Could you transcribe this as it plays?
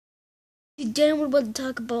Today we're about to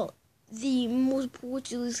talk about the most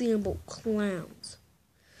important thing about clowns.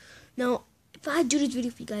 Now, if I do this video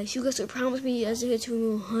for you guys will promise me as it hits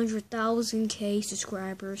 100,000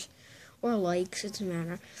 subscribers or likes, it doesn't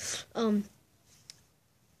matter.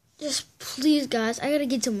 Just please, guys, I gotta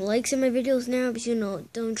get some likes in my videos now, because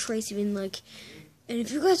don't Trace even like. And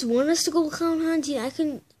if you guys want us to go clown hunting, I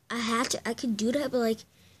can do that, but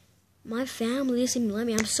my family doesn't let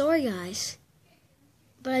me. I'm sorry, guys.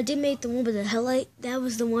 But I did make the one with the headlight. That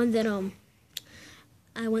was the one that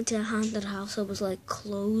I went to a haunted house. It was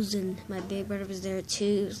closed, and my big brother was there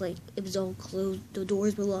too. It was all closed. The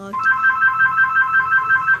doors were locked.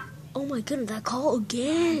 Oh my goodness, that call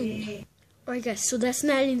again. Alright guys, so that's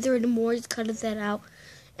not in there anymore. Just cut that out.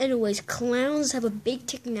 Anyways, clowns have a big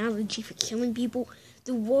technology for killing people.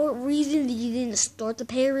 The reason that you didn't start the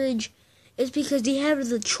page is because they have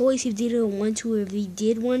the choice if they didn't want to or if they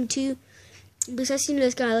did want to. Because I seen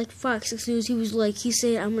this guy Fox 6 News, he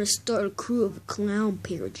said, I'm going to start a crew of clown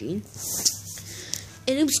parody.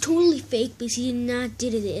 And it was totally fake because he did not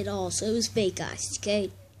did it at all. So it was fake, guys,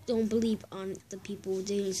 okay? Don't believe on the people who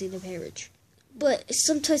didn't see the parody. But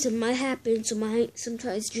sometimes it might happen,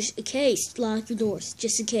 sometimes just in case, lock your doors,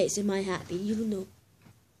 just in case it might happen, you don't know.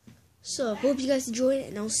 So, hope you guys enjoyed it,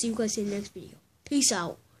 and I'll see you guys in the next video. Peace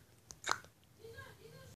out.